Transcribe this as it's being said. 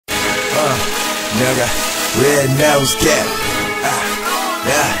Nigga, Rednose cap.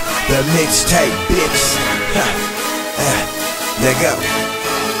 The mixtape, bitch. Let go.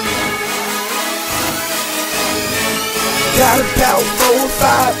 Got about 4 or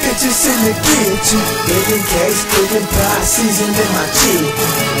 5 bitches in the kitchen, making cakes, cooking pie, seasoning my chicken.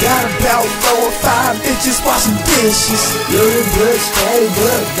 Got about 4 or 5 bitches washing dishes. Dirty blood, steady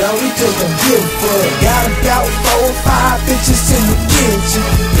blood, girl, we just don't give a fuck. Got about 4 or 5 bitches in the kitchen,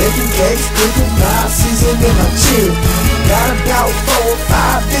 making cakes, cooking pie, seasoning my chicken. Got about 4 or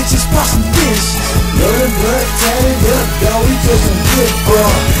 5 bitches washing dishes. Dirty blood, steady blood, girl, we just don't give a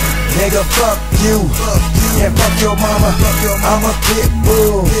fuck. Nigga, fuck you, and fuck your mama. I'm a pit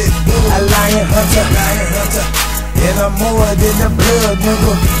bull, a lion hunter, and I'm more than a blood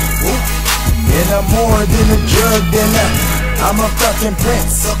nigga, and I'm more than a drug dealer. I'm a fucking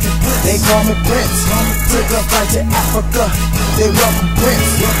prince, they call me Prince. Took a flight to Africa, they welcome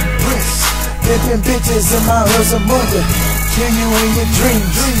Prince. Pimpin' bitches in my husband, kill you in your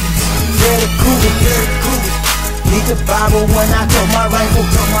dreams. Very cool. Need the Bible when I told my rifle.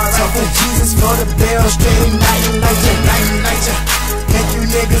 Talk to Jesus for the bell, straight igniting like ya. Make you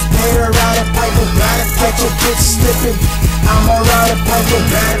niggas pay to ride a piper. Catch your bitch slipping, I'ma ride a piper.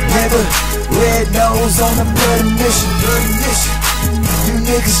 Nigga, Rednose on the bloody mission. You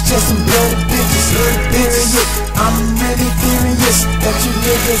niggas just some bloody bitches. Period, I'm really furious that you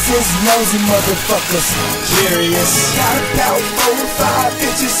niggas is nosy motherfuckers. Curious. Got about 4 or 5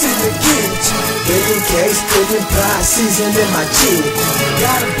 bitches in the kitchen, baking cakes, cooking pie, seasoning my chicken.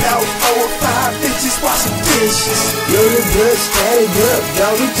 Got about 4 or 5 bitches washing dishes. Dirty blood, steady blood,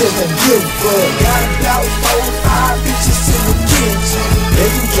 dog, we just don't give a fuck. Got about 4 or 5 bitches in the kitchen,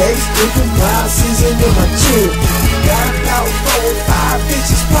 baking cakes, cooking pie, seasoning my chicken. Got about 4 or 5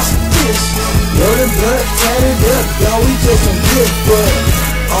 bitches washing dishes. Dirty blood, steady blood, dog, we just don't give a fuck.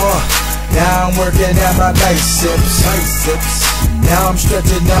 Now I'm working at my biceps. Now I'm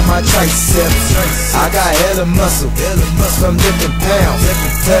stretching out my triceps. I got hella muscle from lifting pounds.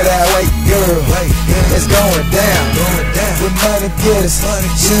 Tell that white girl it's going down. With money getters,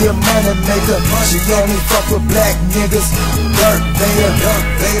 she a money maker. She only fuck with black niggas. Dark Vader,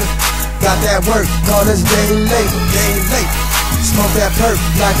 got that work, call us day late. Smoke that perk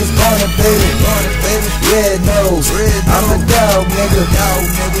like it's Barney, baby. Rednose, I'm a dog, nigga.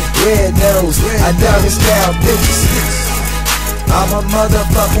 Rednose, I dog and style bitches. I'm a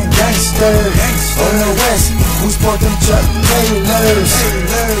motherfucking gangster on the west, who sport them Chuck Taylors.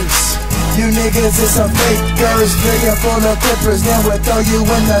 You niggas is some fakers, fill you full of clippers, then we'll throw you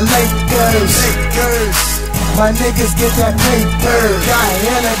in the Lakers. My niggas get that paper. Got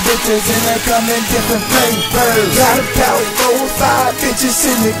hella bitches and they come in different flavors. Got about 4 or 5 bitches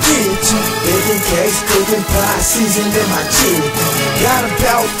in the kitchen, baking cakes, cooking pie, seasoning my chicken. Got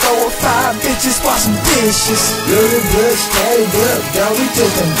about 4 or 5 bitches washing dishes. Dirty blood, steady blood, dog, we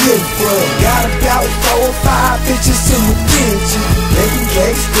just don't give a fuck. Got about 4 or 5 bitches in the kitchen, baking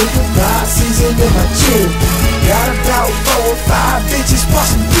cakes, cooking pie, seasoning my chicken.